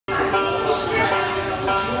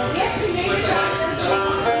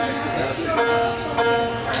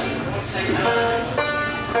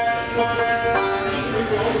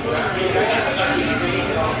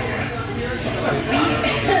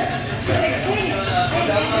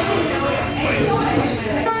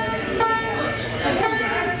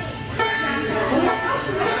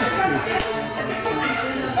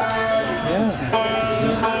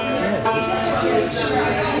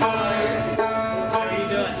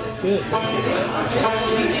Good. We're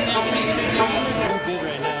good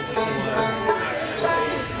right now, just so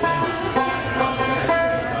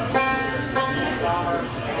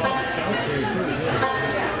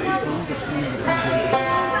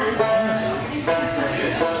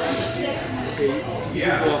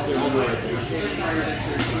Yeah.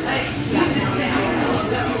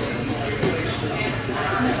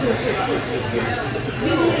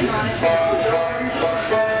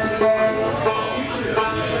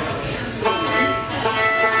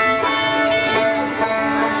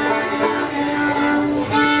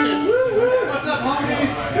 What's up,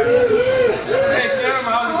 homies? Hey, Adam,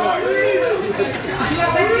 how's it going?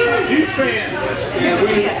 Huge fan. Yeah,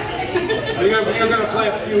 we're going to play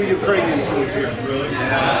a few Ukrainian tunes here. Really?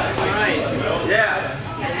 Yeah. All right. Yeah.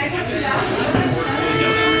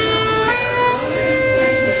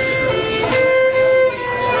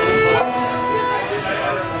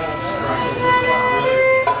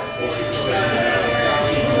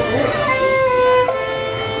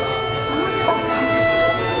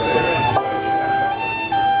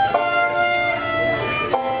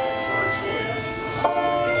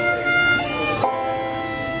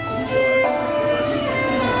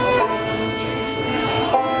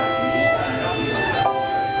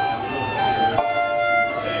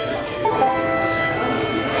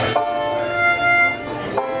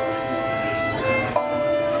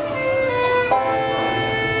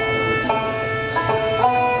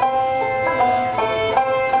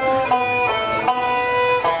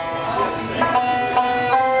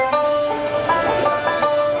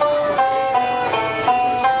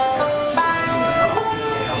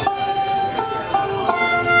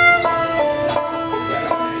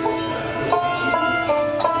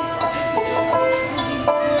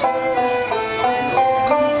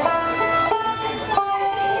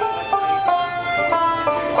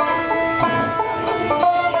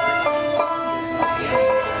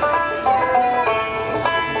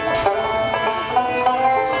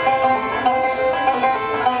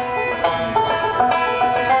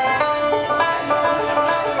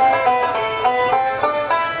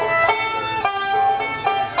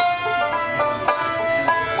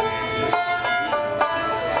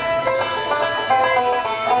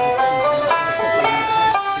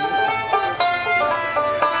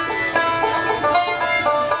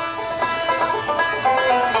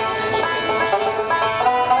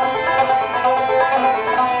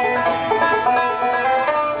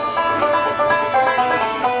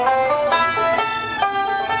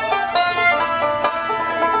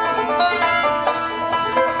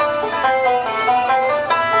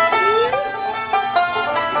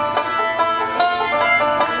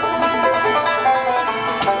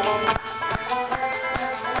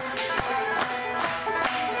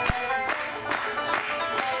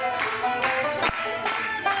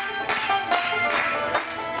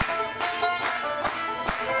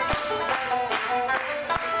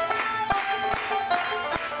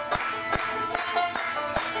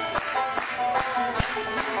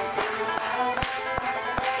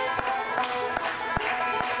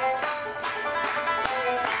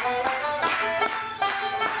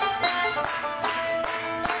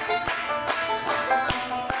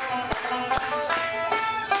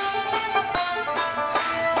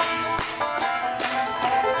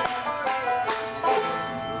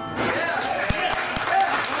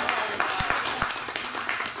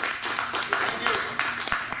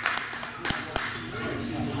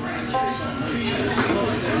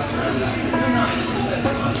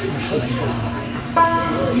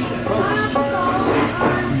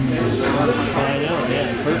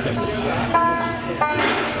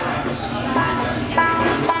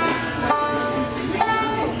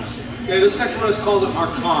 Okay, this next one is called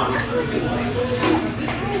Archon.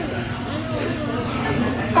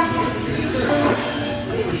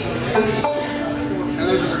 And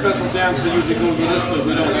there's a special dance that usually goes with this, but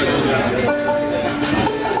we don't have any dance.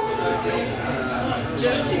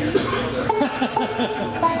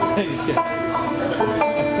 Thanks, kid.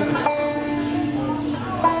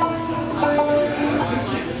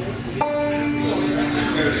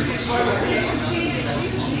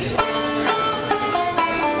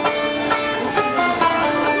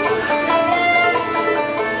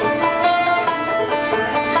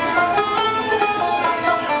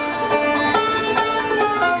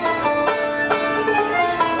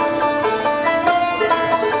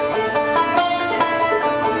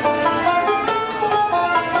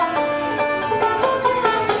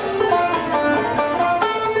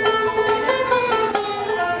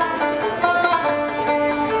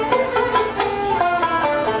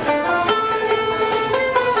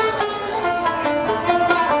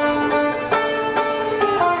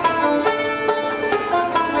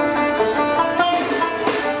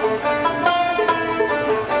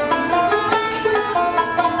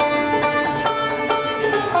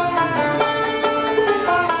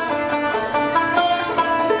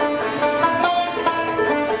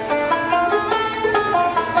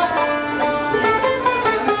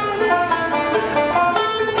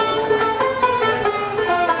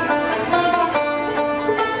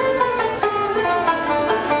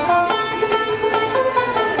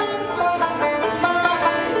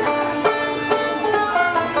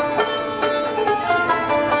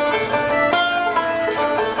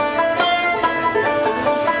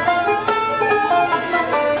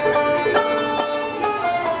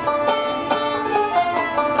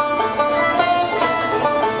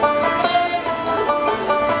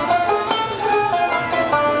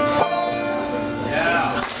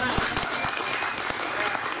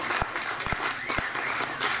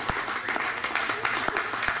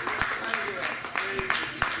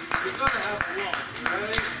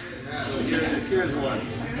 Here's one.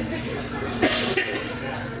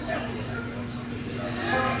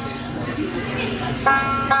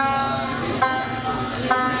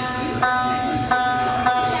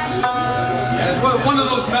 One of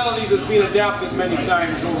those melodies has been adapted many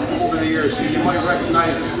times over the years, so you might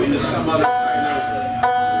recognize it from some other kind of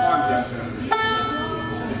context.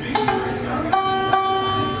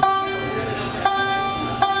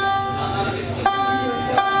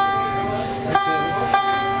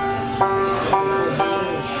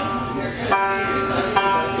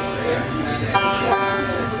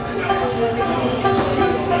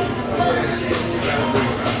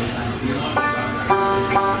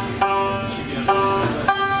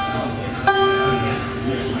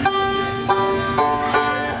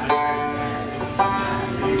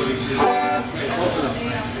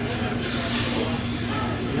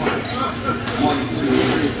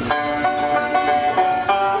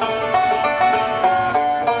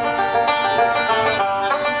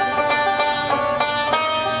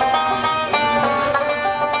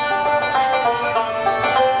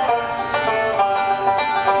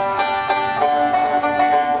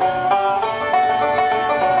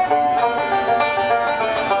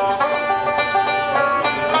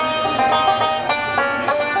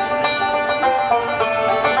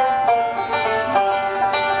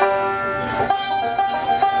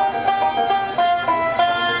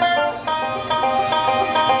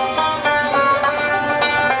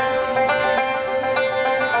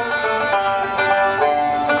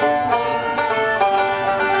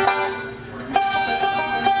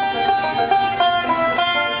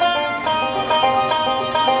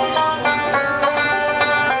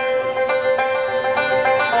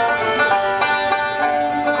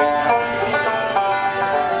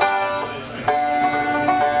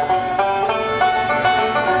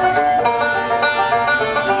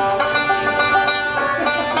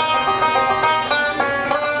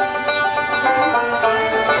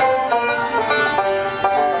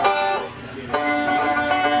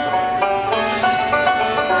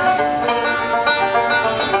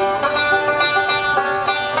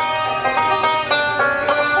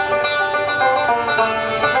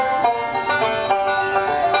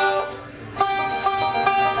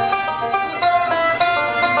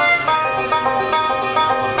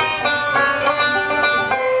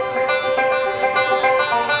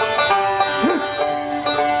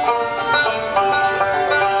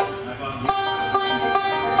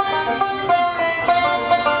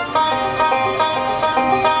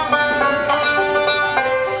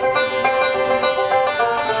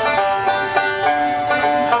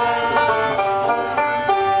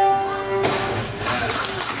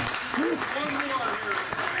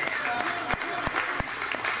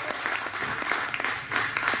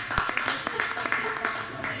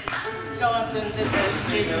 Go up and visit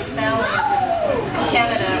Jason's family in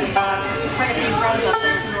Canada. We have quite a few friends up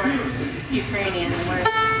there who are Ukrainian, and we're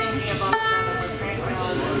thinking about them and we're praying for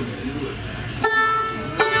all of them.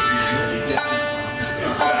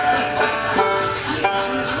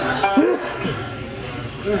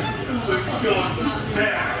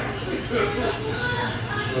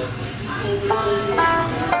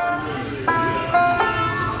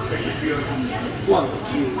 One,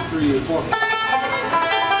 two, three, four.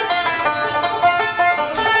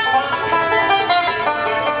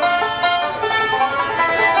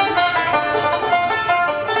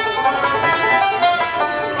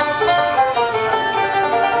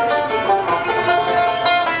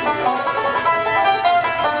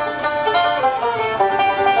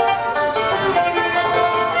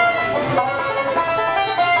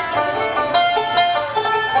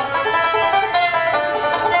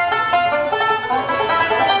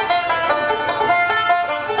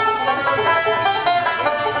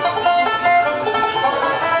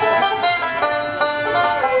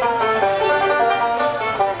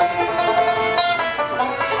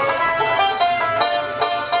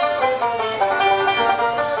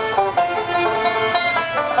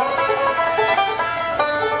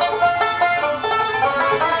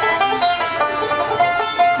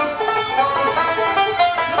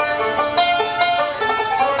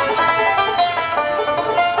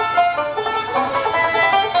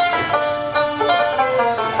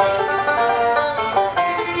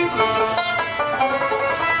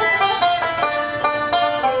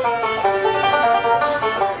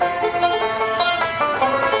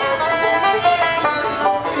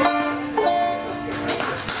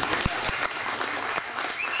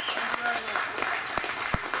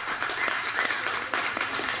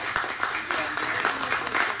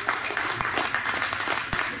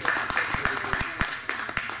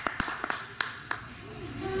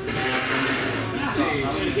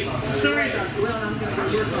 Sorry about, well, I'm going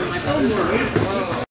to work on my homework.